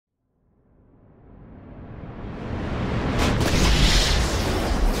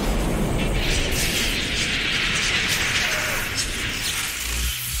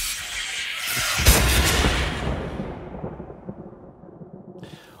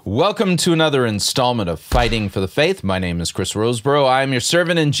Welcome to another installment of Fighting for the Faith. My name is Chris Roseborough. I'm your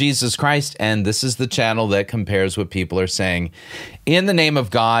servant in Jesus Christ, and this is the channel that compares what people are saying in the name of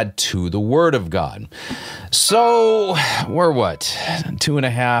God to the Word of God. So, we're what,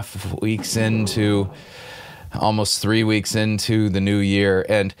 2.5 weeks into, almost 3 weeks into the new year,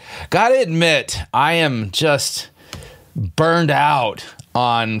 and gotta admit, I am just burned out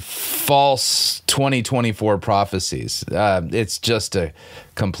on false 2024 prophecies. It's just a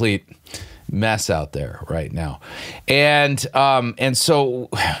complete mess out there right now, and so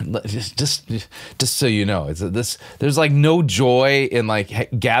just so you know, there's like no joy in like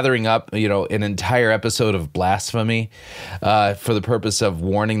gathering up, an entire episode of blasphemy for the purpose of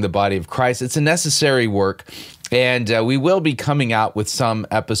warning the body of Christ. It's a necessary work. And we will be coming out with some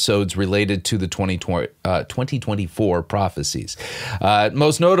episodes related to the 2024 prophecies.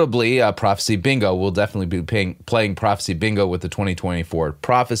 Most notably, Prophecy Bingo. We'll definitely be playing Prophecy Bingo with the 2024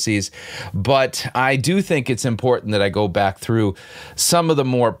 prophecies. But I do think it's important that I go back through some of the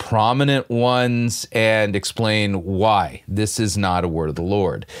more prominent ones and explain why this is not a word of the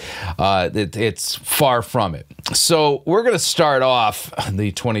Lord. It's far from it. So we're going to start off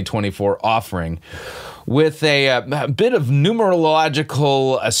the 2024 offering with a bit of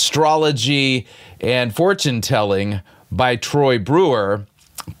numerological astrology and fortune-telling by Troy Brewer,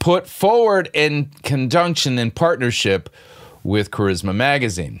 put forward in conjunction and partnership with Charisma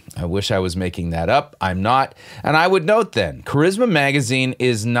Magazine. I wish I was making that up. I'm not. And I would note then, Charisma Magazine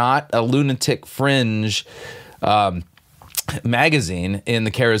is not a lunatic fringe magazine in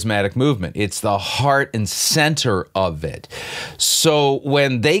the charismatic movement. It's the heart and center of it. So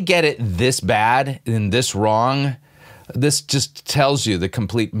when they get it this bad and this wrong, this just tells you the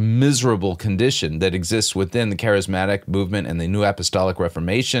complete miserable condition that exists within the charismatic movement and the New Apostolic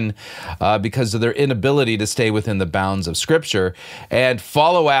Reformation because of their inability to stay within the bounds of Scripture and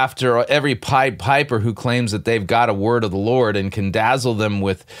follow after every Pied Piper who claims that they've got a word of the Lord and can dazzle them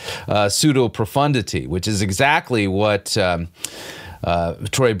with pseudo-profundity, which is exactly what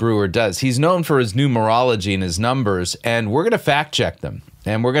Troy Brewer does. He's known for his numerology and his numbers, and we're going to fact check them.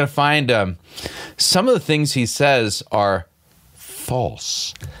 And we're going to find some of the things he says are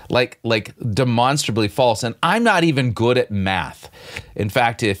false, like demonstrably false. And I'm not even good at math. In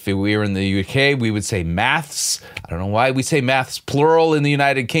fact, if we were in the UK, we would say maths. I don't know why we say maths plural in the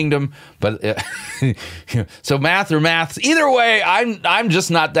United Kingdom, but so math or maths. Either way, I'm just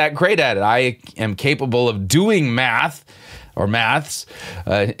not that great at it. I am capable of doing math. Or maths,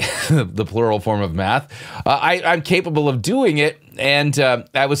 the plural form of math. I'm capable of doing it, and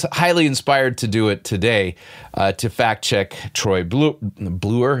I was highly inspired to do it today to fact check Troy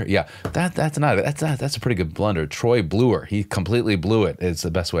Brewer. Yeah, that's a pretty good blunder. Troy Brewer. He completely blew it. It's the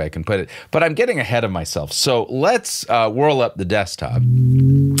best way I can put it. But I'm getting ahead of myself. So let's whirl up the desktop,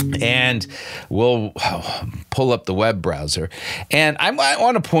 and we'll pull up the web browser. And I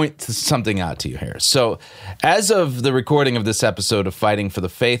want to point something out to you here. So as of the recording of this episode of Fighting for the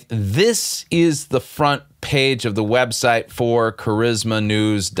Faith, this is the front page of the website for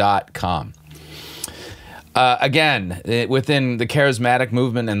charismanews.com. Again, within the charismatic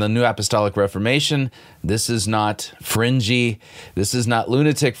movement and the New Apostolic Reformation, this is not fringy. This is not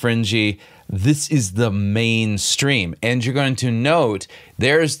lunatic fringy. This is the mainstream. And you're going to note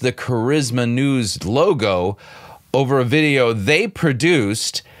there's the Charisma News logo over a video they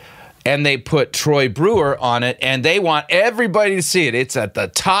produced, and they put Troy Brewer on it, and they want everybody to see it. It's at the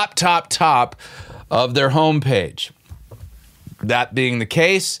top of their homepage. That being the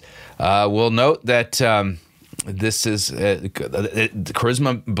case, we'll note that this is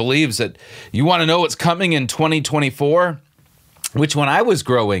Charisma believes that you want to know what's coming in 2024, which when I was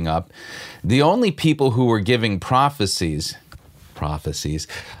growing up, the only people who were giving prophecies,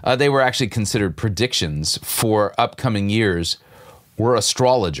 they were actually considered predictions for upcoming years, were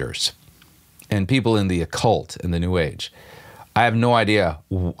astrologers and people in the occult in the New Age. I have no idea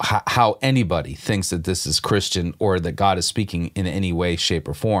how anybody thinks that this is Christian or that God is speaking in any way, shape,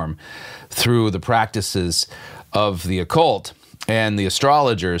 or form through the practices of the occult and the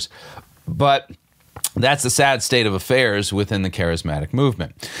astrologers. But that's the sad state of affairs within the charismatic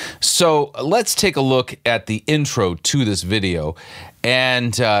movement. So let's take a look at the intro to this video.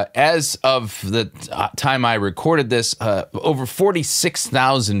 And as of the time I recorded this, over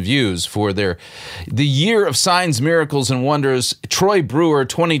 46,000 views for the Year of Signs, Miracles, and Wonders Troy Brewer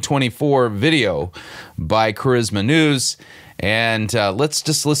 2024 video by Charisma News. And let's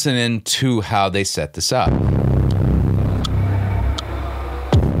just listen in to how they set this up.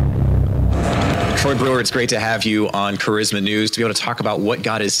 Troy Brewer, it's great to have you on Charisma News to be able to talk about what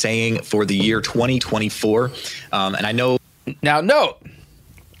God is saying for the year 2024. And I know... Now, note,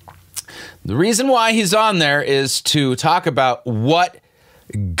 The reason why he's on there is to talk about what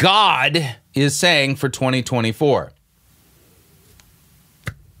God is saying for 2024.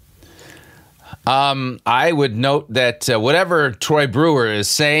 I would note that whatever Troy Brewer is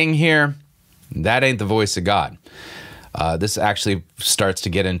saying here, that ain't the voice of God. This actually starts to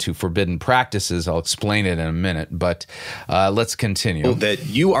get into forbidden practices. I'll explain it in a minute, but let's continue. That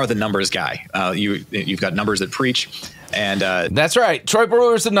you are the numbers guy. You've got numbers that preach. And that's right. Troy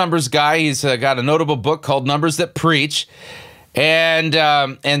Brewer's the numbers guy. He's got a notable book called Numbers That Preach.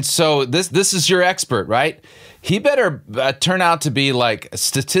 And so this is your expert, right? He better turn out to be like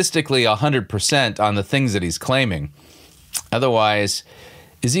statistically 100% on the things that he's claiming. Otherwise,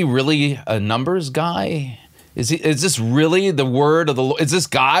 is he really a numbers guy? Is this really the word of the Lord? Is this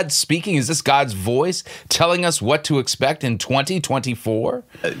God speaking? Is this God's voice telling us what to expect in 2024?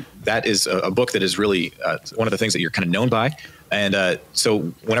 That is a book that is really one of the things that you're kind of known by. And so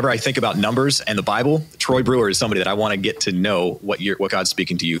whenever I think about numbers and the Bible, Troy Brewer is somebody that I want to get to know what God's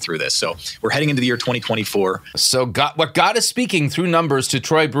speaking to you through this. So we're heading into the year 2024. So what God is speaking through numbers to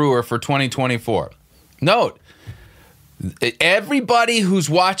Troy Brewer for 2024. Note, everybody who's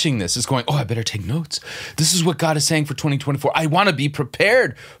watching this is going, oh, I better take notes. This is what God is saying for 2024. I want to be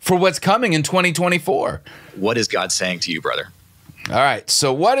prepared for what's coming in 2024. What is God saying to you, brother? All right.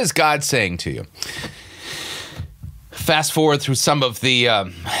 So what is God saying to you? Fast forward through some of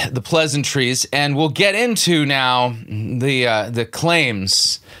the pleasantries, and we'll get into now the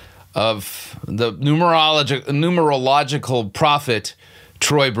claims of the numerological prophet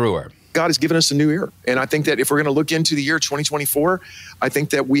Troy Brewer. God has given us a new year. And I think that if we're going to look into the year 2024, I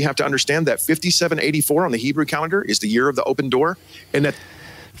think that we have to understand that 5784 on the Hebrew calendar is the year of the open door. And that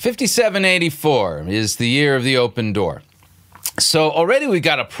 5784 is the year of the open door. So already we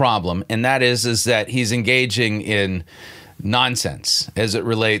got a problem, and that is that he's engaging in nonsense as it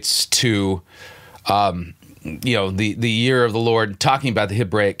relates to the year of the Lord, talking about the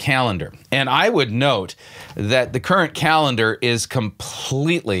Hebraic calendar. And I would note that the current calendar is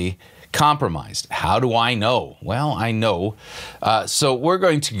completely compromised. How do I know? Well, I know. So we're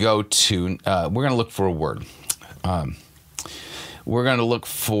going to go to, we're going to look for a word. We're going to look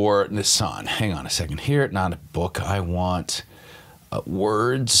for Nisan. Hang on a second here. Not a book. I want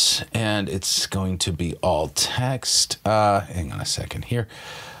words, and it's going to be all text. Hang on a second here.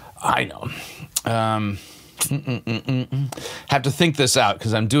 I know. Have to think this out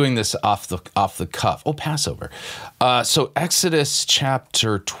because I'm doing this off the cuff. Oh, Passover. So Exodus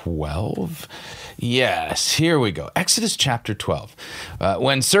chapter 12. Yes, here we go. Exodus chapter 12.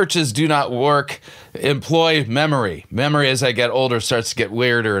 When searches do not work, employ memory. Memory, as I get older, starts to get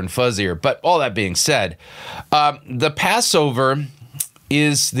weirder and fuzzier. But all that being said, the Passover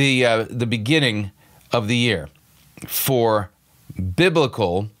is the beginning of the year for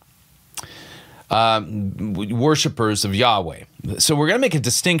biblical worshipers of Yahweh. So we're going to make a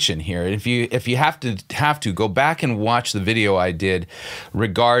distinction here. If you have to go back and watch the video I did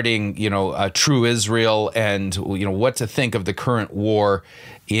regarding true Israel and what to think of the current war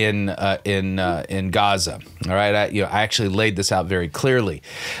in Gaza. All right, I actually laid this out very clearly.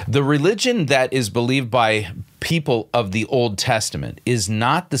 The religion that is believed by people of the Old Testament is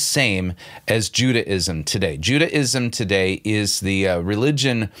not the same as Judaism today. Judaism today is the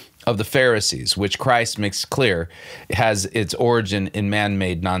religion of the Pharisees, which Christ makes clear has its origin in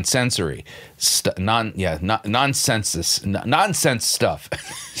man-made nonsense stuff.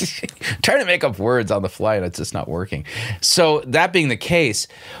 Trying to make up words on the fly, and it's just not working. So that being the case,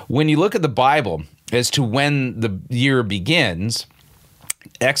 when you look at the Bible as to when the year begins,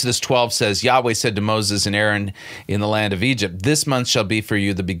 Exodus 12 says, Yahweh said to Moses and Aaron in the land of Egypt, this month shall be for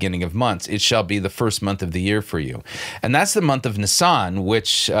you the beginning of months. It shall be the first month of the year for you. And that's the month of Nisan,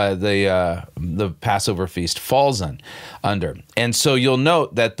 which the Passover feast falls under. And so you'll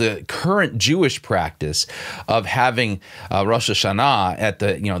note that the current Jewish practice of having Rosh Hashanah at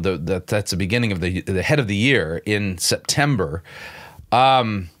that's the beginning of the head of the year in September,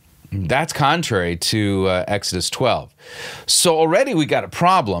 that's contrary to Exodus 12. So already we got a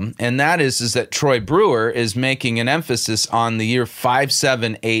problem, and that is that Troy Brewer is making an emphasis on the year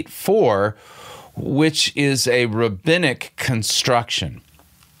 5784, which is a rabbinic construction,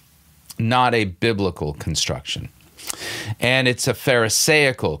 not a biblical construction. And it's a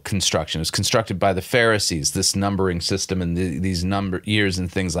Pharisaical construction. It's constructed by the Pharisees, this numbering system and these number years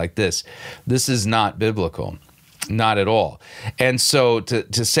and things like this. This is not biblical. Not at all. And so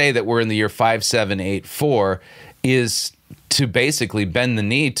to say that we're in the year 5784 is to basically bend the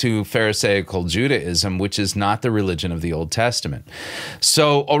knee to Pharisaical Judaism, which is not the religion of the Old Testament.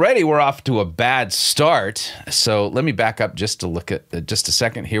 So already we're off to a bad start. So let me back up just to look at just a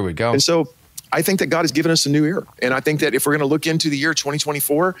second. Here we go. And so I think that God has given us a new year. And I think that if we're going to look into the year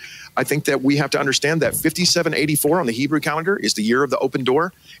 2024, I think that we have to understand that 5784 on the Hebrew calendar is the year of the open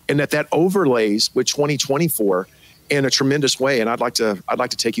door, and that overlays with 2024 in a tremendous way. And I'd like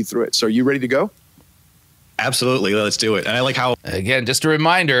to take you through it. So are you ready to go? Absolutely. Let's do it. And I like how, again, just a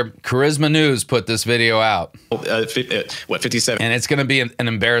reminder, Charisma News put this video out. 57? And it's going to be an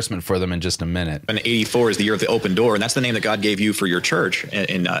embarrassment for them in just a minute. And 84 is the year of the open door. And that's the name that God gave you for your church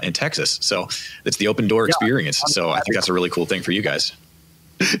in Texas. So it's the open door experience. So I think that's a really cool thing for you guys.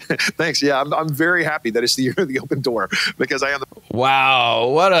 Thanks. Yeah, I'm very happy that it's the year of the open door, because I am. Wow.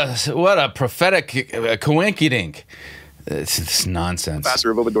 What a prophetic coinkydink. It's nonsense.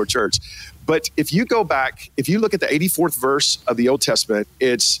 Pastor of Open Door Church. But if you go back, if you look at the 84th verse of the Old Testament,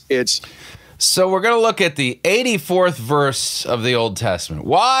 it's. So we're going to look at the 84th verse of the Old Testament.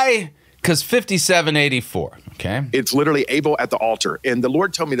 Why? Because 5784. Okay. It's literally Abel at the altar. And the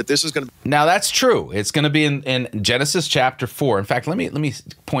Lord told me that this is going to. Now that's true. It's going to be in Genesis chapter 4. In fact, let me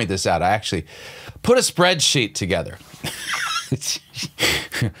point this out. I actually put a spreadsheet together.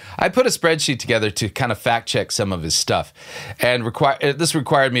 I put a spreadsheet together to kind of fact check some of his stuff, and this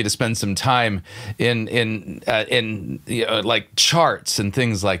required me to spend some time in like charts and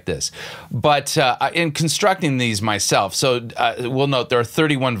things like this. But in constructing these myself, so we'll note there are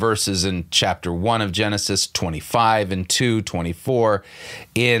 31 verses in chapter 1 of Genesis, 25 in 2, 24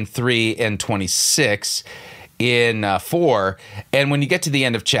 in 3, and 26 in 4, and when you get to the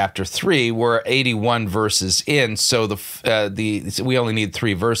end of chapter 3, we're 81 verses in, so we only need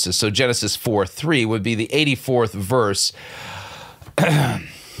 3 verses. So Genesis 4:3 would be the 84th verse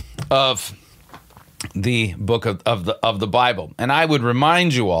of the book of the Bible. And I would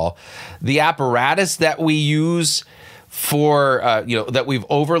remind you all, the apparatus that we use for that we've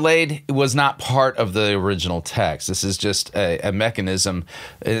overlaid was not part of the original text. This is just a mechanism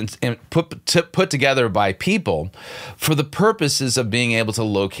put together by people for the purposes of being able to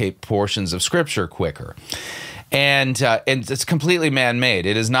locate portions of Scripture quicker. And it's completely man-made.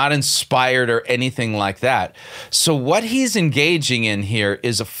 It is not inspired or anything like that. So what he's engaging in here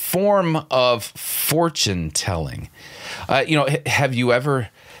is a form of fortune telling. Have you ever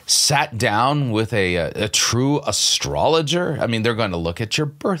sat down with a true astrologer? I mean, they're going to look at your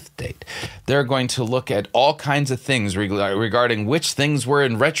birth date. They're going to look at all kinds of things regarding which things were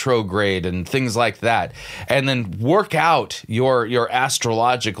in retrograde and things like that, and then work out your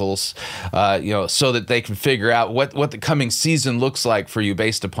astrologicals, so that they can figure out what the coming season looks like for you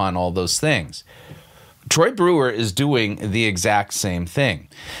based upon all those things. Troy Brewer is doing the exact same thing.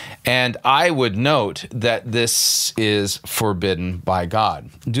 And I would note that this is forbidden by God.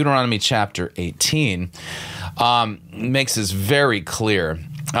 Deuteronomy chapter 18 makes this very clear.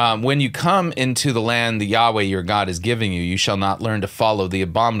 When you come into the land the Yahweh your God is giving you, you shall not learn to follow the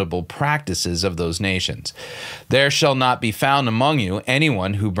abominable practices of those nations. There shall not be found among you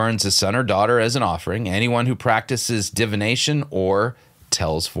anyone who burns his son or daughter as an offering, anyone who practices divination or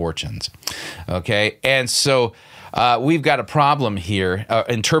tells fortunes. Okay, and so we've got a problem here.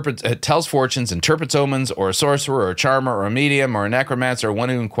 Tells fortunes, interprets omens, or a sorcerer, or a charmer, or a medium, or a necromancer, or one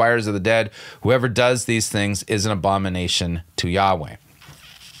who inquires of the dead. Whoever does these things is an abomination to Yahweh.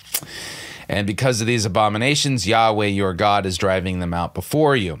 And because of these abominations, Yahweh your God is driving them out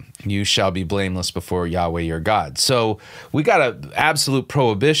before you. You shall be blameless before Yahweh your God. So we got an absolute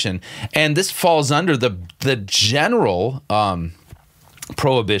prohibition, and this falls under the general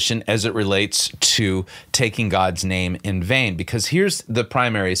prohibition as it relates to taking God's name in vain. Because here's the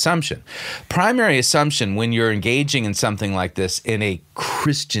primary assumption. Primary assumption when you're engaging in something like this in a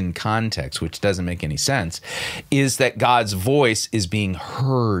Christian context, which doesn't make any sense, is that God's voice is being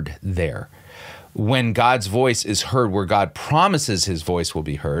heard there. When God's voice is heard, where God promises his voice will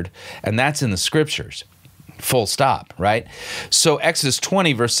be heard, and that's in the Scriptures. Full stop, right? So Exodus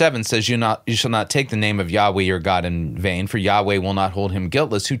 20, verse 7 says, you shall not take the name of Yahweh your God in vain, for Yahweh will not hold him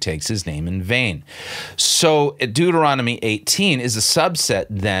guiltless who takes his name in vain. So Deuteronomy 18 is a subset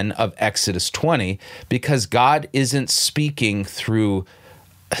then of Exodus 20, because God isn't speaking through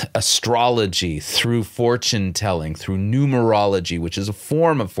astrology, through fortune telling, through numerology, which is a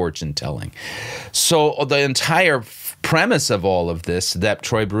form of fortune telling. So the entire premise of all of this that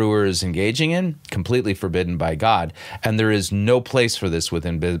Troy Brewer is engaging in, completely forbidden by God, and there is no place for this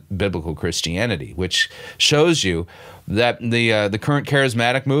within biblical Christianity, which shows you that the current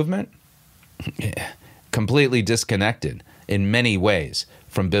charismatic movement, completely disconnected in many ways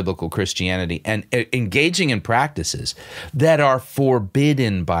from biblical Christianity and engaging in practices that are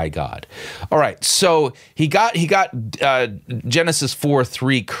forbidden by God. All right, so he got Genesis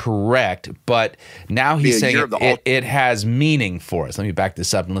 4:3 correct, but now he's saying it has meaning for us. Let me back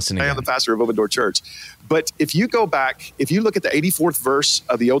this up and listen again. I am the pastor of Open Door Church. But if you go back, if you look at the 84th verse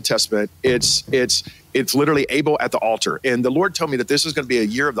of the Old Testament, it's literally Abel at the altar. And the Lord told me that this is going to be a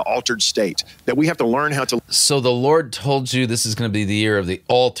year of the altered state, that we have to learn how to. So the Lord told you this is going to be the year of the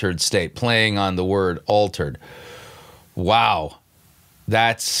altered state, playing on the word altered. Wow.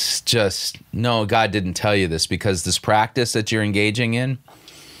 That's just, no, God didn't tell you this, because this practice that you're engaging in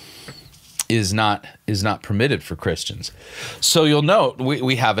is not permitted for Christians. So you'll note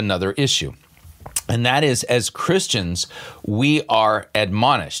we have another issue. And that is, as Christians, we are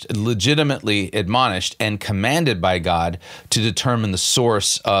admonished, legitimately admonished and commanded by God to determine the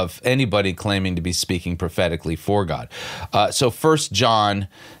source of anybody claiming to be speaking prophetically for God. So 1 John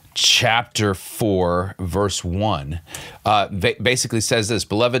chapter 4, verse 1, basically says this: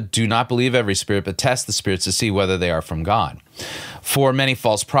 Beloved, do not believe every spirit, but test the spirits to see whether they are from God. For many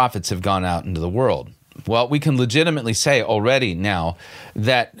false prophets have gone out into the world. Well, we can legitimately say already now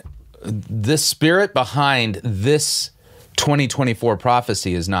that the spirit behind this 2024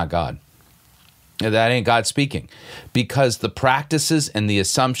 prophecy is not God. That ain't God speaking, because the practices and the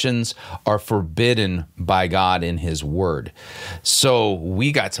assumptions are forbidden by God in his word. So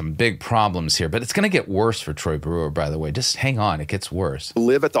we got some big problems here, but it's going to get worse for Troy Brewer, by the way. Just hang on, it gets worse.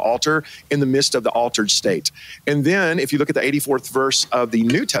 Live at the altar in the midst of the altered state. And then if you look at the 84th verse of the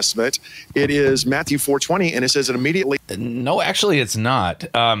New Testament, it is Matthew 4:20, and it says that immediately. No, actually it's not.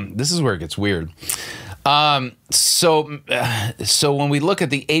 This is where it gets weird. So when we look at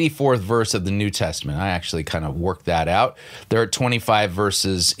the 84th verse of the New Testament, I actually kind of worked that out. There are 25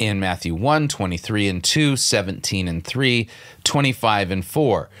 verses in Matthew 1, 23 and 2, 17 and 3, 25 and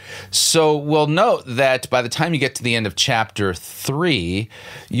 4. So we'll note that by the time you get to the end of chapter 3,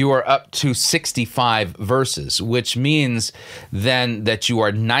 you are up to 65 verses, which means then that you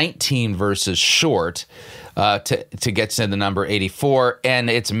are 19 verses short to get to the number 84, and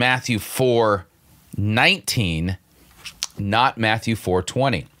it's Matthew 4:19, not Matthew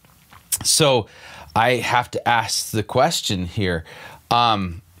 4:20. So I have to ask the question here,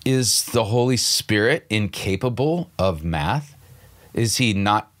 is the Holy Spirit incapable of math? Is he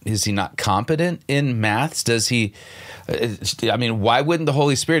not competent in maths? Does he, I mean, why wouldn't the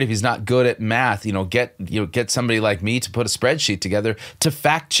Holy Spirit, if he's not good at math, get somebody like me to put a spreadsheet together to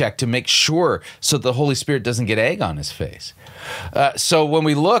fact check, to make sure, so the Holy Spirit doesn't get egg on his face? So when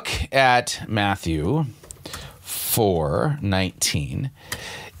we look at Matthew 4:19,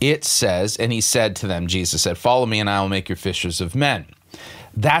 it says, and he said to them, Jesus said, "Follow me and I will make you fishers of men."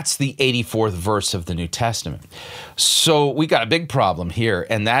 That's the 84th verse of the New Testament. So we got a big problem here,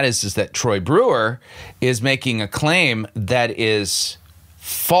 and that is that Troy Brewer is making a claim that is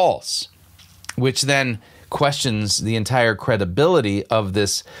false, which then questions the entire credibility of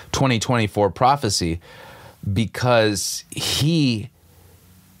this 2024 prophecy, because he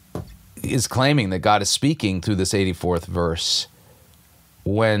is claiming that God is speaking through this 84th verse,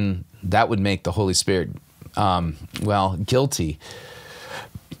 when that would make the Holy Spirit, guilty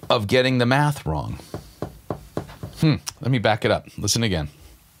of getting the math wrong. Let me back it up. Listen again.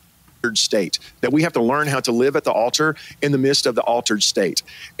 State, that we have to learn how to live at the altar in the midst of the altered state.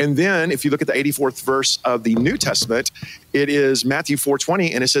 And then if you look at the 84th verse of the New Testament, it is Matthew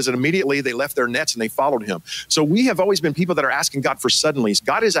 4:20, and it says that immediately they left their nets and they followed him. So we have always been people that are asking God for suddenlies.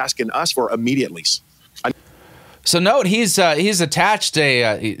 God is asking us for immediatelys. So note, he's attached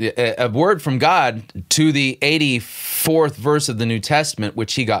a word from God to the 84th verse of the New Testament,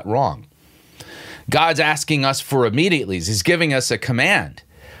 which he got wrong. God's asking us for immediatelys. He's giving us a command.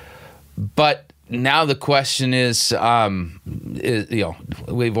 But now the question is, we've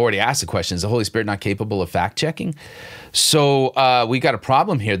already asked the question, is the Holy Spirit not capable of fact-checking? So we got a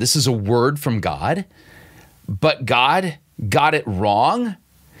problem here. This is a word from God, but God got it wrong?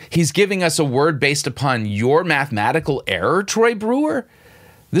 He's giving us a word based upon your mathematical error, Troy Brewer?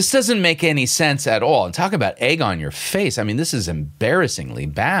 This doesn't make any sense at all. And talk about egg on your face. I mean, this is embarrassingly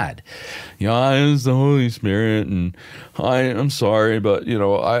bad. It's the Holy Spirit, and I'm sorry, but,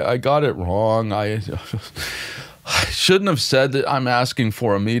 I got it wrong. I shouldn't have said that I'm asking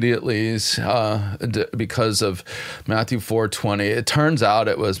for immediatelys because of Matthew 4:20. It turns out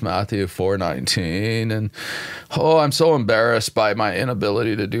it was Matthew 4:19, and I'm so embarrassed by my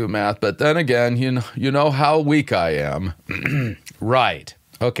inability to do math. But then again, you know how weak I am. Right.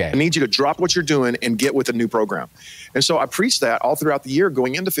 Okay. I need you to drop what you're doing and get with a new program. And so I preached that all throughout the year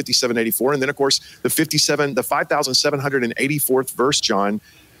going into 5784. And then, of course, the 5,784th verse, John,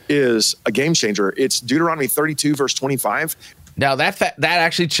 is a game changer. It's Deuteronomy 32, verse 25. Now, that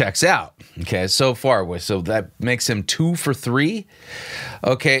actually checks out, okay, so far. So that makes him 2 for 3.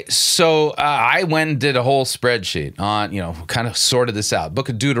 Okay, so I went and did a whole spreadsheet on, kind of sorted this out. Book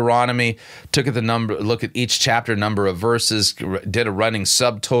of Deuteronomy, look at each chapter, number of verses, did a running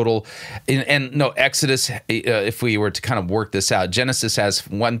subtotal. And Exodus, if we were to kind of work this out, Genesis has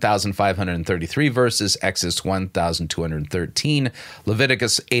 1,533 verses, Exodus 1,213,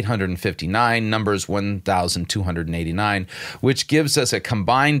 Leviticus 859, Numbers 1,289, which gives us a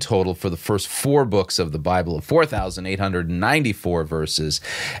combined total for the first 4 books of the Bible of 4,894 verses.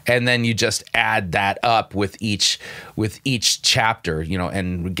 And then you just add that up with each chapter,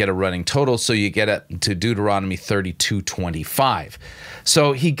 and get a running total. So you get up to Deuteronomy 32:25.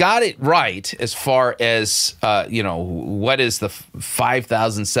 So he got it right as far as, what is the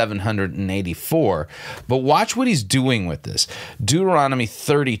 5,784. But watch what he's doing with this. Deuteronomy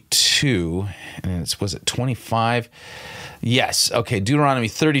 32, and was it 25? Yes. Okay. Deuteronomy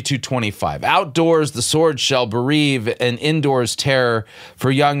 32:25. Outdoors the sword shall bereave, and indoors terror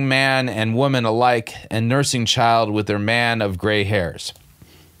for young man and woman alike, and nursing child with their man of gray hairs.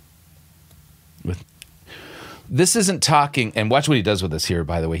 This isn't talking, and watch what he does with this here,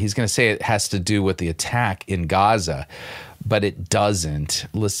 by the way. He's going to say it has to do with the attack in Gaza, but it doesn't.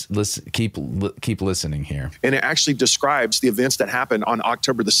 Listen, keep listening here. And it actually describes the events that happened on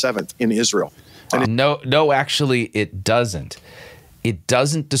October the 7th in Israel. No, actually, it doesn't. It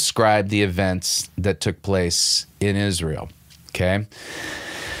doesn't describe the events that took place in Israel, okay?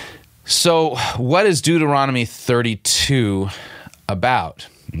 So what is Deuteronomy 32 about,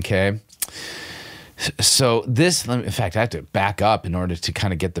 okay? So in fact, I have to back up in order to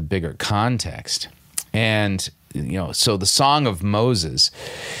kind of get the bigger context. And so the Song of Moses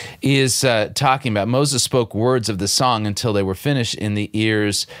is talking about Moses spoke words of the song until they were finished in the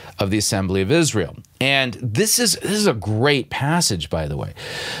ears of the assembly of Israel. And this is a great passage, by the way.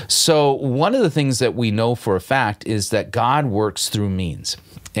 So one of the things that we know for a fact is that God works through means.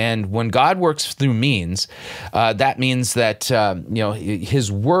 And when God works through means, that means that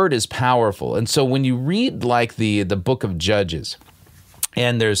His word is powerful. And so when you read like the book of Judges,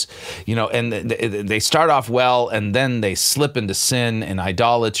 and there's, and they start off well, and then they slip into sin and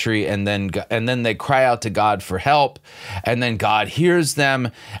idolatry, and then they cry out to God for help, and then God hears them,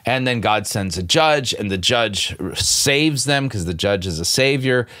 and then God sends a judge, and the judge saves them because the judge is a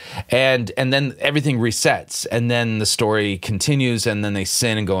savior, and then everything resets, and then the story continues, and then they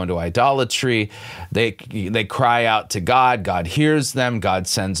sin and go into idolatry. They cry out to God. God hears them. God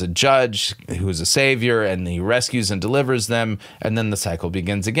sends a judge who is a savior, and he rescues and delivers them, and then the cycle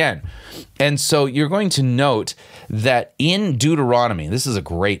begins again. And so you're going to note that in Deuteronomy, this is a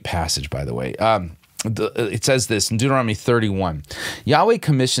great passage, by the way. It says this in Deuteronomy 31. Yahweh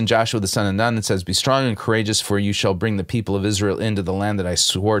commissioned Joshua the son of Nun and says, "Be strong and courageous, for you shall bring the people of Israel into the land that I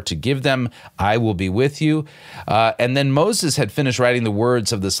swore to give them. I will be with you." And then Moses had finished writing the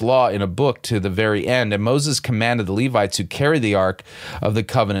words of this law in a book to the very end. And Moses commanded the Levites who carry the ark of the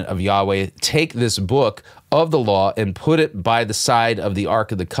covenant of Yahweh, "Take this book of the law and put it by the side of the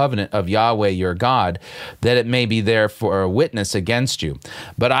ark of the covenant of Yahweh your God, that it may be there for a witness against you.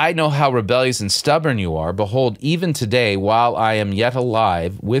 But I know how rebellious and stubborn you are. Behold, even today, while I am yet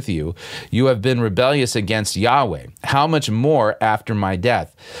alive with you, you have been rebellious against Yahweh. How much more after my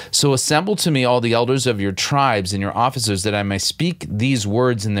death? So assemble to me all the elders of your tribes and your officers, that I may speak these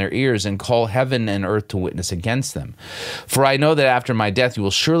words in their ears and call heaven and earth to witness against them. For I know that after my death you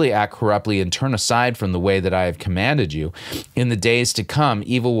will surely act corruptly and turn aside from the way that I have commanded you. In the days to come,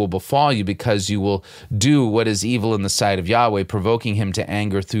 evil will befall you, because you will do what is evil in the sight of Yahweh, provoking him to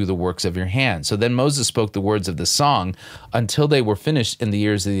anger through the works of your hands." So then Moses spoke the words of the song until they were finished in the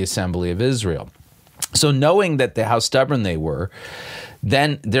ears of the assembly of Israel. So knowing that how stubborn they were,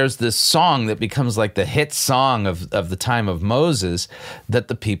 then there's this song that becomes like the hit song of the time of Moses that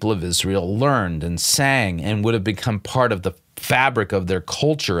the people of Israel learned and sang and would have become part of the fabric of their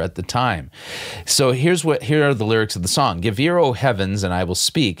culture at the time. So here are the lyrics of the song. "Give ear, O heavens, and I will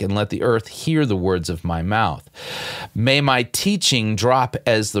speak, and let the earth hear the words of my mouth. May my teaching drop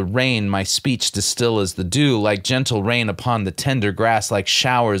as the rain, my speech distill as the dew, like gentle rain upon the tender grass, like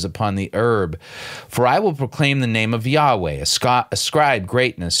showers upon the herb. For I will proclaim the name of Yahweh, ascribe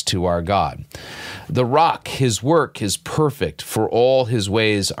greatness to our God. The rock, his work is perfect, for all his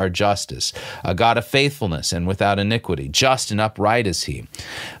ways are justice. A God of faithfulness and without iniquity, just and upright is he.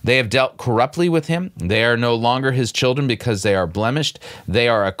 They have dealt corruptly with him. They are no longer his children because they are blemished. They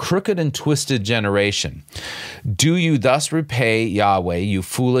are a crooked and twisted generation. Do you thus repay Yahweh, you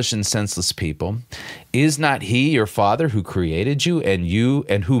foolish and senseless people? Is not he your father who created you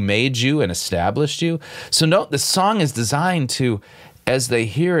and who made you and established you? So note, the song is designed to, as they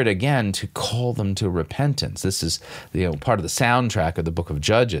hear it again, to call them to repentance. This is part of the soundtrack of the book of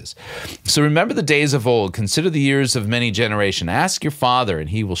Judges. So remember the days of old. Consider the years of many generations. Ask your father, and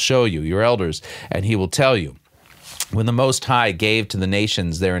he will show you, your elders, and he will tell you. When the Most High gave to the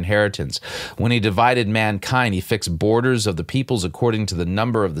nations their inheritance, when he divided mankind, he fixed borders of the peoples according to the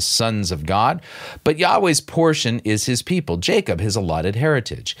number of the sons of God. But Yahweh's portion is his people, Jacob, his allotted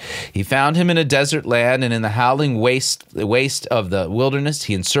heritage. He found him in a desert land, and in the howling waste of the wilderness,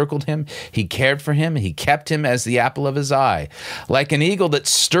 he encircled him. He cared for him. He kept him as the apple of his eye. Like an eagle that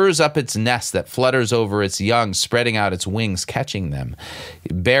stirs up its nest, that flutters over its young, spreading out its wings, catching them,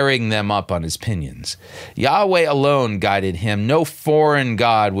 bearing them up on his pinions. Yahweh alone guided him. No foreign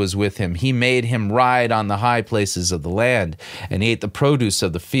god was with him. He made him ride on the high places of the land, and he ate the produce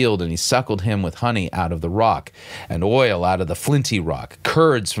of the field, and he suckled him with honey out of the rock, and oil out of the flinty rock,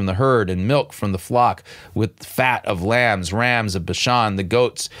 curds from the herd, and milk from the flock, with fat of lambs, rams of Bashan, the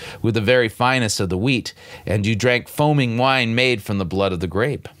goats with the very finest of the wheat, and you drank foaming wine made from the blood of the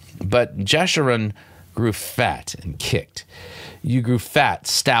grape. But Jeshurun grew fat and kicked. You grew fat,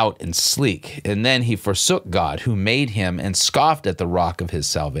 stout, and sleek. And then he forsook God, who made him, and scoffed at the rock of his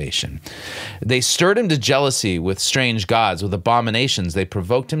salvation. They stirred him to jealousy with strange gods. With abominations they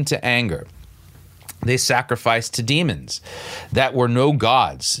provoked him to anger. They sacrificed to demons that were no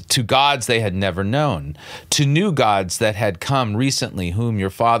gods, to gods they had never known, to new gods that had come recently, whom your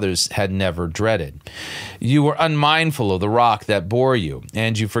fathers had never dreaded. You were unmindful of the rock that bore you,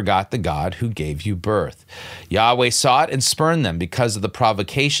 and you forgot the God who gave you birth. Yahweh saw it and spurned them because of the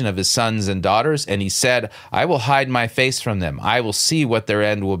provocation of his sons and daughters, and he said, I will hide my face from them. I will see what their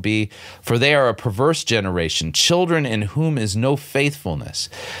end will be, for they are a perverse generation, children in whom is no faithfulness.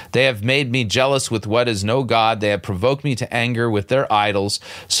 They have made me jealous with what is no God. They have provoked me to anger with their idols,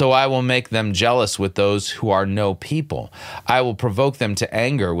 so I will make them jealous with those who are no people. I will provoke them to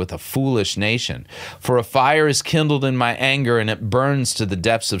anger with a foolish nation. For a fire is kindled in my anger, and it burns to the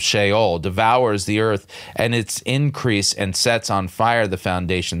depths of Sheol, devours the earth and its increase, and sets on fire the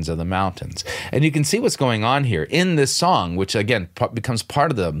foundations of the mountains. And you can see what's going on here in this song, which again becomes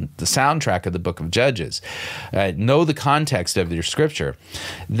part of the soundtrack of the book of Judges. Know the context of your scripture.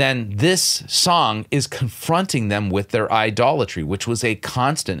 Then this song is confronting them with their idolatry, which was a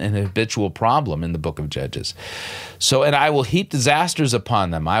constant and habitual problem in the book of Judges. So, and I will heap disasters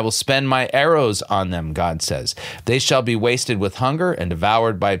upon them. I will spend my arrows on them, God says. They shall be wasted with hunger and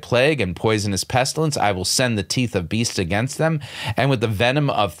devoured by plague and poisonous pestilence. I will send the teeth of beasts against them, and with the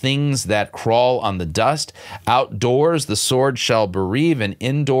venom of things that crawl on the dust. Outdoors the sword shall bereave, and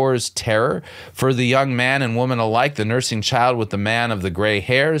indoors terror. For the young man and woman alike, the nursing child with the man of the gray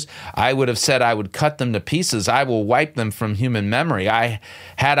hairs, I would have said I would cut them to pieces. I will wipe them from human memory.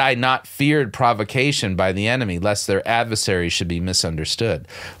 Had I not feared provocation by the enemy, lest their adversaries should be misunderstood,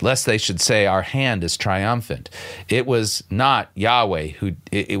 lest they should say, our hand is triumphant. It was not Yahweh who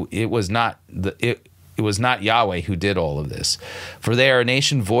it was not Yahweh who did all of this. For they are a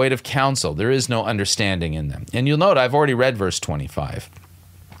nation void of counsel. There is no understanding in them. And you'll note I've already read verse 25.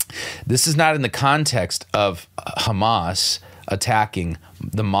 This is not in the context of Hamas attacking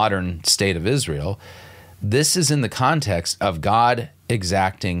the modern state of Israel. This is in the context of God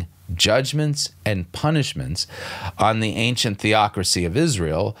exacting judgments and punishments on the ancient theocracy of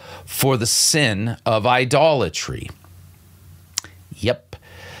Israel for the sin of idolatry. Yep.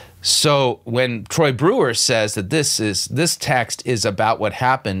 So when Troy Brewer says that this text is about what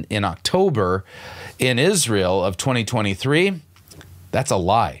happened in October in Israel of 2023, that's a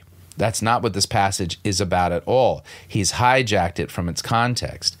lie. That's not what this passage is about at all. He's hijacked it from its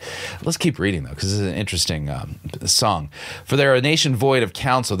context. Let's keep reading, though, because this is an interesting song. For they are a nation void of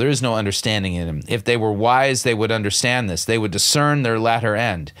counsel. There is no understanding in them. If they were wise, they would understand this. They would discern their latter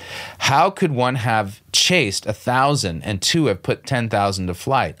end. How could one have chased 1,000 and two have put 10,000 to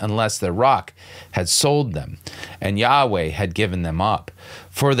flight, unless their rock had sold them and Yahweh had given them up?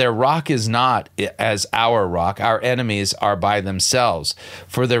 For their rock is not as our rock. Our enemies are by themselves.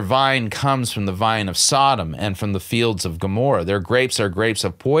 For their vine comes from the vine of Sodom and from the fields of Gomorrah. Their grapes are grapes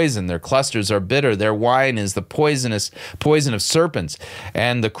of poison. Their clusters are bitter. Their wine is the poison of serpents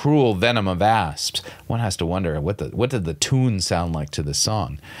and the cruel venom of asps. One has to wonder, what did the tune sound like to this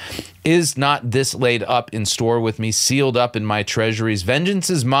song? Is not this laid laid up in store with me, sealed up in my treasuries. Vengeance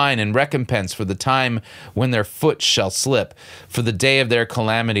is mine and recompense for the time when their foot shall slip. For the day of their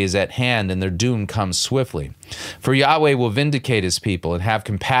calamity is at hand, and their doom comes swiftly. For Yahweh will vindicate his people and have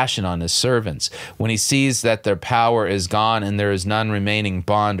compassion on his servants when he sees that their power is gone and there is none remaining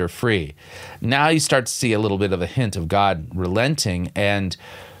bond or free. Now you start to see a little bit of a hint of God relenting and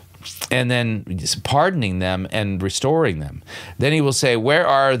then pardoning them and restoring them. Then he will say, where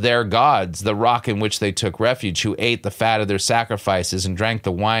are their gods, the rock in which they took refuge, who ate the fat of their sacrifices and drank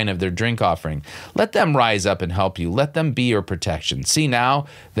the wine of their drink offering? Let them rise up and help you. Let them be your protection. See now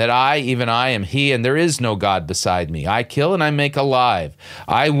that I, even I, am he, and there is no God beside me. I kill and I make alive.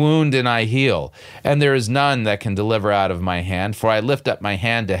 I wound and I heal. And there is none that can deliver out of my hand. For I lift up my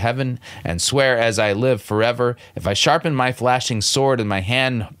hand to heaven and swear as I live forever, if I sharpen my flashing sword and my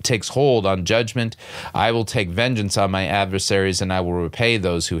hand takes hold on judgment, I will take vengeance on my adversaries, and I will repay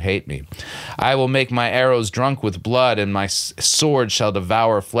those who hate me. I will make my arrows drunk with blood, and my sword shall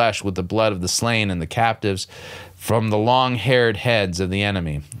devour flesh with the blood of the slain and the captives from the long-haired heads of the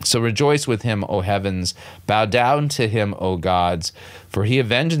enemy. So rejoice with him, O heavens. Bow down to him, O gods. For he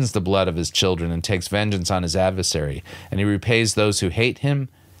avenges the blood of his children and takes vengeance on his adversary. And he repays those who hate him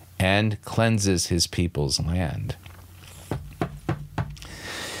and cleanses his people's land.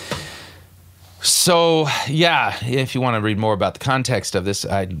 So, yeah, if you want to read more about the context of this,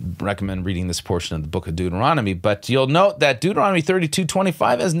 I'd recommend reading this portion of the book of Deuteronomy. But you'll note that Deuteronomy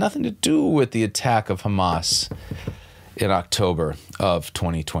 32:25 has nothing to do with the attack of Hamas in October of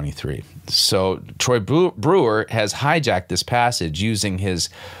 2023. So Troy Brewer has hijacked this passage using his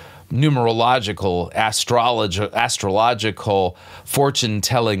numerological, astrological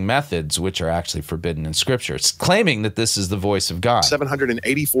fortune-telling methods, which are actually forbidden in Scripture. It's claiming that this is the voice of God.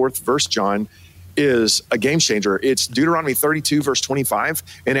 784th verse, John, is a game changer. It's Deuteronomy 32, verse 25,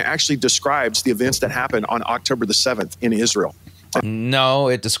 and it actually describes the events that happened on October the 7th in Israel. No,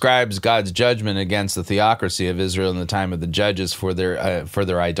 it describes God's judgment against the theocracy of Israel in the time of the judges for their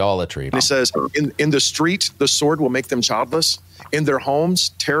idolatry. And it says, in the street, the sword will make them childless. In their homes,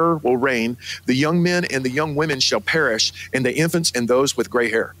 terror will reign. The young men and the young women shall perish, and the infants and those with gray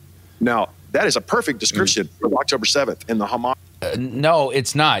hair. Now, that is a perfect description of October 7th and the Hamas. No,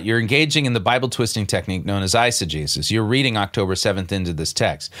 it's not. You're engaging in the Bible twisting technique known as eisegesis. You're reading October 7th into this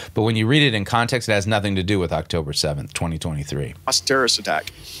text. But when you read it in context, it has nothing to do with October 7th, 2023. Terrorist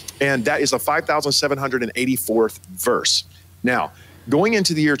attack. And that is the 5,784th verse. Now, going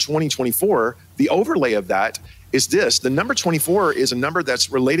into the year 2024, the overlay of that is this. The number 24 is a number that's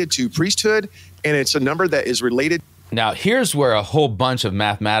related to priesthood, and it's a number that is related. Now, here's where a whole bunch of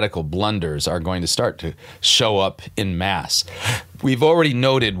mathematical blunders are going to start to show up in mass. We've already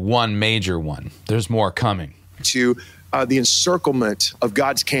noted one major one. There's more coming. To the encirclement of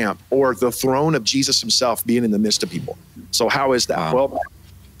God's camp, or the throne of Jesus himself being in the midst of people. So how is that? Well,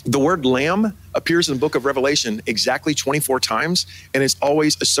 the word lamb appears in the book of Revelation exactly 24 times, and it's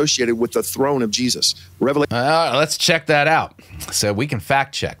always associated with the throne of Jesus. Let's check that out so we can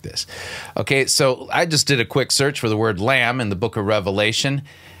fact check this. Okay, so I just did a quick search for the word lamb in the book of Revelation,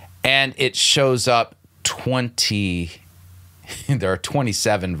 and it shows up there are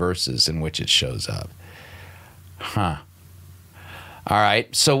 27 verses in which it shows up. All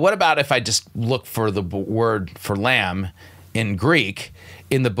right, so what about if I just look for the word for lamb in Greek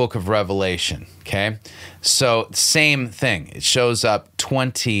in the book of Revelation, okay? So same thing. It shows up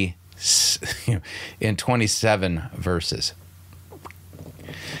in 27 verses.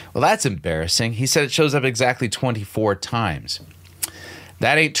 Well, that's embarrassing. He said it shows up exactly 24 times.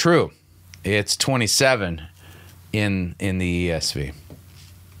 That ain't true. It's 27 in the ESV.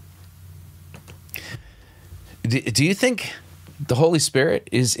 Do you think the Holy Spirit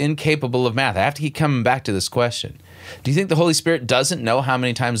is incapable of math? I have to keep coming back to this question. Do you think the Holy Spirit doesn't know how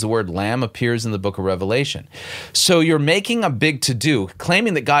many times the word lamb appears in the book of Revelation? So you're making a big to-do,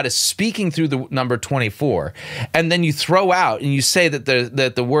 claiming that God is speaking through the number 24, and then you throw out and you say that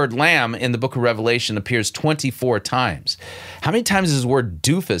the word lamb in the book of Revelation appears 24 times. How many times does the word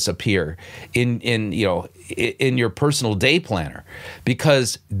doofus appear in your personal day planner?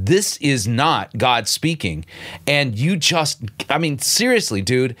 Because this is not God speaking, and you just, seriously,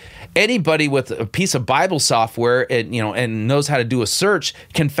 dude, anybody with a piece of Bible software and knows how to do a search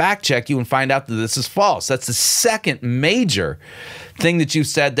can fact check you and find out that this is false. That's the second major thing that you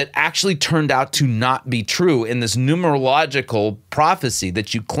said that actually turned out to not be true in this numerological prophecy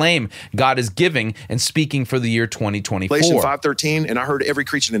that you claim God is giving and speaking for the year 2024. Revelation 5:13, and I heard every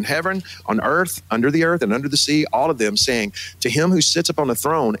creature in heaven, on earth, under the earth, and under the sea, all of them saying, to him who sits upon the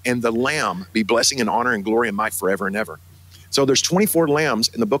throne and the Lamb be blessing and honor and glory and might forever and ever. So there's 24 lambs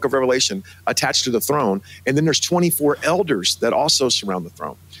in the book of Revelation attached to the throne, and then there's 24 elders that also surround the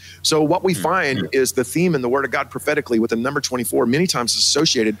throne. So what we find is the theme in the Word of God prophetically with the number 24 many times is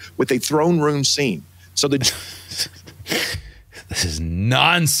associated with a throne room scene. So this is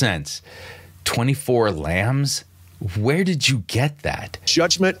nonsense. 24 lambs? Where did you get that?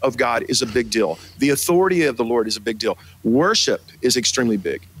 Judgment of God is a big deal. The authority of the Lord is a big deal. Worship is extremely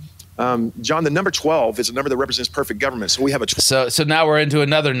big. John, the number 12 is a number that represents perfect government. So we have a so now we're into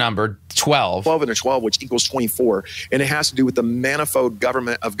another number, 12. 12 and a 12, which equals 24. And it has to do with the manifold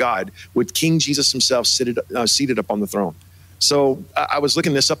government of God with King Jesus himself seated up on the throne. So I was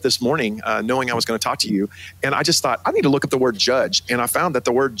looking this up this morning, knowing I was going to talk to you. And I just thought, I need to look up the word judge. And I found that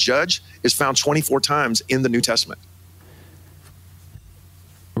the word judge is found 24 times in the New Testament.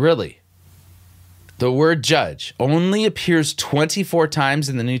 Really? The word judge only appears 24 times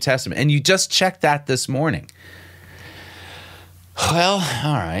in the New Testament. And you just checked that this morning. Well,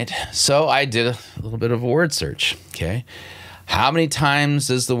 all right. So I did a little bit of a word search. Okay. How many times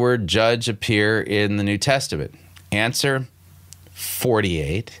does the word judge appear in the New Testament? Answer,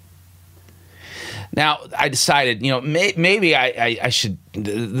 48. Now, I decided, maybe I should,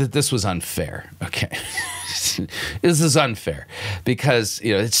 this was unfair. Okay. This is unfair because,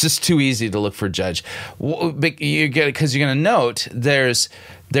 it's just too easy to look for judge. Because you're going to note there's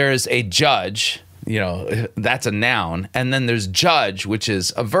a judge, that's a noun, and then there's judge, which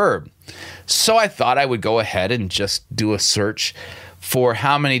is a verb. So I thought I would go ahead and just do a search for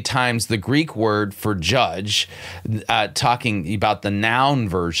how many times the Greek word for judge, talking about the noun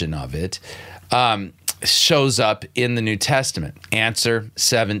version of it, shows up in the New Testament. Answer,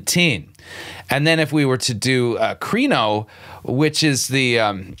 17. And then if we were to do krino, which is the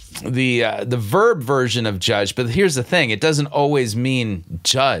verb version of judge, but here's the thing, it doesn't always mean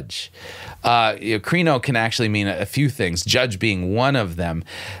judge. Krino can actually mean a few things, judge being one of them.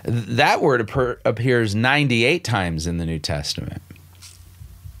 That word appears 98 times in the New Testament.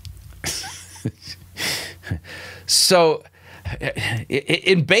 So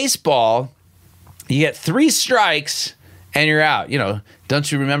in baseball, you get 3 strikes and you're out.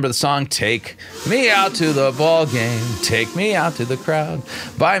 Don't you remember the song, Take Me Out to the Ball Game, Take Me Out to the Crowd,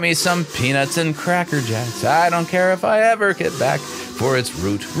 Buy Me Some Peanuts and Cracker Jacks, I don't care if I ever get back, for it's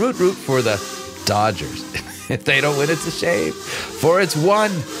root for the Dodgers. If they don't win, it's a shame, for it's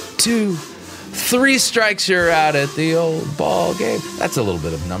 1, 2, 3 strikes, you're out at the old ball game. That's a little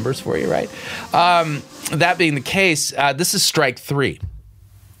bit of numbers for you, right? That being the case, this is strike 3.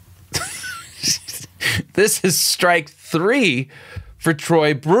 This is strike 3 for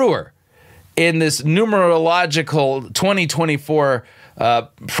Troy Brewer in this numerological 2024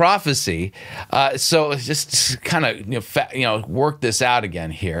 prophecy. So just kind of work this out again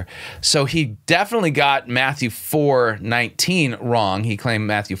here. So he definitely got Matthew 4:19 wrong. He claimed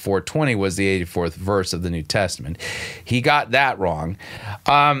Matthew 4:20 was the 84th verse of the New Testament. He got that wrong.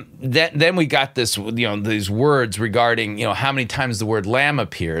 Then we got this, these words regarding, how many times the word lamb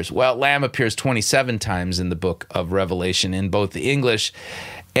appears. Well, lamb appears 27 times in the book of Revelation in both the English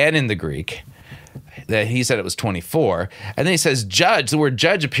and in the Greek. That he said it was 24. And then he says judge. The word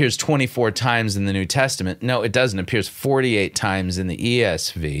judge appears 24 times in the New Testament. No, it doesn't. It appears 48 times in the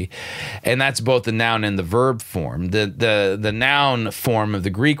ESV. And that's both the noun and the verb form. The noun form of the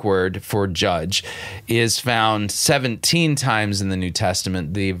Greek word for judge is found 17 times in the New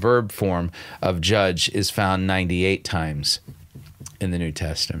Testament. The verb form of judge is found 98 times in the New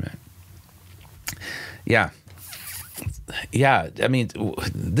Testament. Yeah. I mean,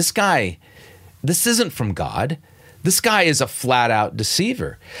 this isn't from God. This guy is a flat-out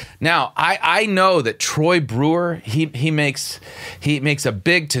deceiver. Now, I know that Troy Brewer, he makes a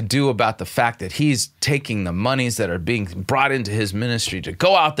big to-do about the fact that he's taking the monies that are being brought into his ministry to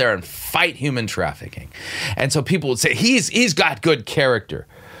go out there and fight human trafficking. And so people would say, he's got good character.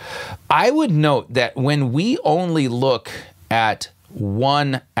 I would note that when we only look at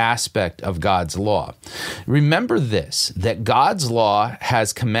one aspect of God's law. Remember this, that God's law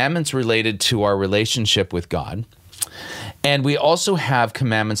has commandments related to our relationship with God, and we also have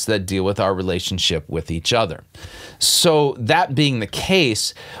commandments that deal with our relationship with each other. So that being the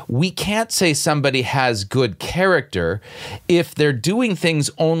case, we can't say somebody has good character if they're doing things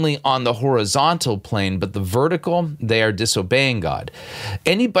only on the horizontal plane, but the vertical, they are disobeying God.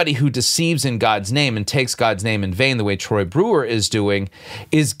 Anybody who deceives in God's name and takes God's name in vain, the way Troy Brewer is doing,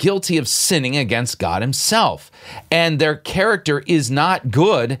 is guilty of sinning against God himself. And their character is not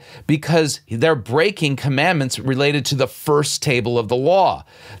good because they're breaking commandments related to the first first table of the law,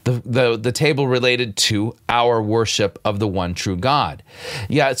 the table related to our worship of the one true God.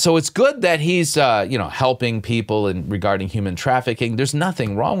 Yeah, so it's good that he's helping people regarding human trafficking. There's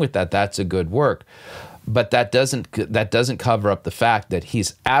nothing wrong with that. That's a good work. But that doesn't cover up the fact that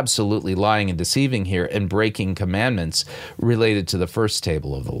he's absolutely lying and deceiving here and breaking commandments related to the first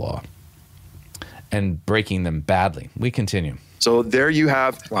table of the law and breaking them badly. We continue. So there you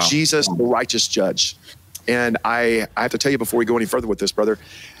have Jesus, the righteous judge. And I have to tell you before we go any further with this, brother,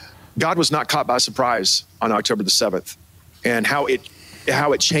 God was not caught by surprise on October the 7th and how it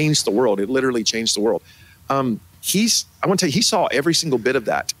changed the world. It literally changed the world. I want to tell you, he saw every single bit of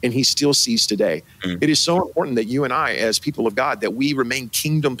that, and he still sees today. It is so important that you and I, as people of God, that we remain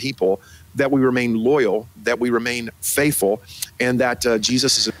kingdom people, that we remain loyal, that we remain faithful, and that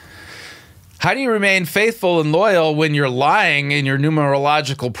Jesus is. How do you remain faithful and loyal when you're lying in your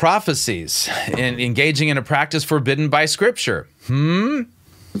numerological prophecies and engaging in a practice forbidden by Scripture? In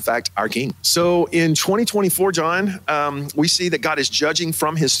fact, our King. So in 2024, John, we see that God is judging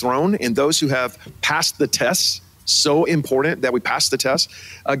from his throne, and those who have passed the tests, so important that we pass the test.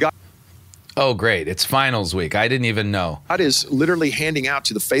 God. Oh, great. It's finals week. I didn't even know. God is literally handing out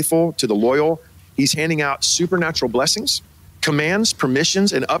to the faithful, to the loyal. He's handing out supernatural blessings, commands,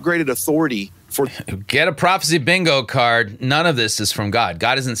 permissions, and upgraded authority for. Get a prophecy bingo card. None of this is from God.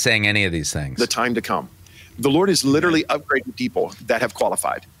 God isn't saying any of these things. The time to come. The Lord is literally upgrading people that have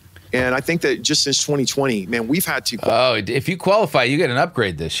qualified. And I think that just since 2020, man, we've had to. If you qualify, you get an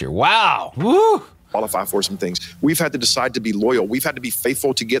upgrade this year. Wow. Woo. Qualify for some things. We've had to decide to be loyal. We've had to be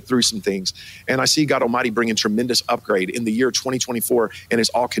faithful to get through some things. And I see God Almighty bringing tremendous upgrade in the year 2024, and it's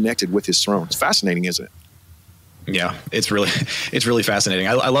all connected with his throne. It's fascinating, isn't it? Yeah, it's really fascinating.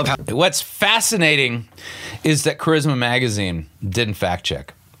 I love how. What's fascinating is that Charisma Magazine didn't fact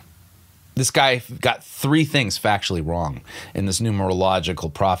check. This guy got 3 things factually wrong in this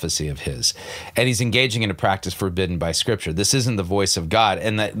numerological prophecy of his, and he's engaging in a practice forbidden by Scripture. This isn't the voice of God,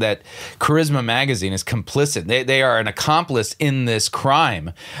 and that Charisma Magazine is complicit. They are an accomplice in this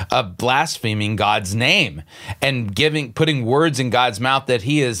crime of blaspheming God's name and putting words in God's mouth that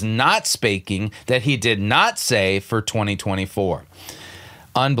he is not speaking, that he did not say for 2024.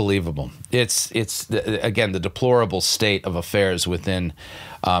 Unbelievable. It's again, the deplorable state of affairs within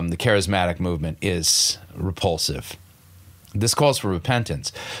the charismatic movement is repulsive. This calls for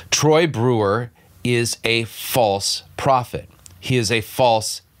repentance. Troy Brewer is a false prophet. He is a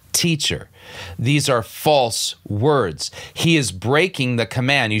false teacher. These are false words. He is breaking the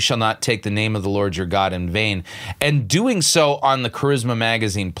command, you shall not take the name of the Lord your God in vain, and doing so on the Charisma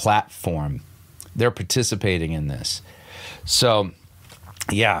Magazine platform. They're participating in this. So,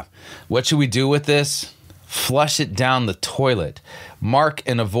 yeah, what should we do with this? Flush it down the toilet. Mark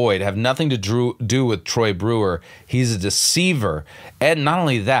and avoid. Have nothing to do with Troy Brewer. He's a deceiver. And not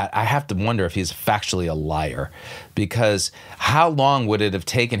only that, I have to wonder if he's factually a liar. Because how long would it have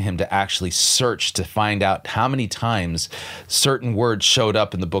taken him to actually search to find out how many times certain words showed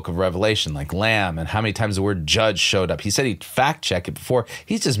up in the book of Revelation, like lamb, and how many times the word judge showed up? He said he'd fact check it before.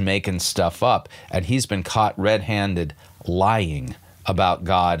 He's just making stuff up. And he's been caught red-handed lying about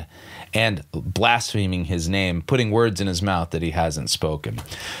God and blaspheming his name, putting words in his mouth that he hasn't spoken.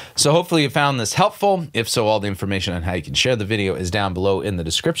 So hopefully you found this helpful. If so, all the information on how you can share the video is down below in the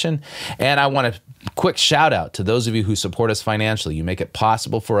description. And I want a quick shout out to those of you who support us financially. You make it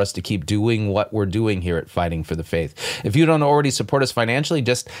possible for us to keep doing what we're doing here at Fighting for the Faith. If you don't already support us financially,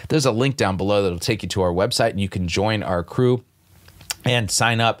 there's a link down below that'll take you to our website, and you can join our crew and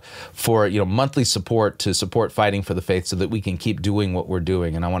sign up for monthly support to support Fighting for the Faith so that we can keep doing what we're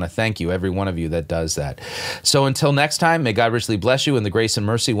doing. And I want to thank you, every one of you that does that. So until next time, may God richly bless you in the grace and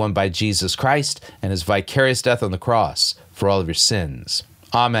mercy won by Jesus Christ and his vicarious death on the cross for all of your sins.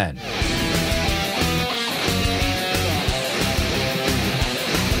 Amen.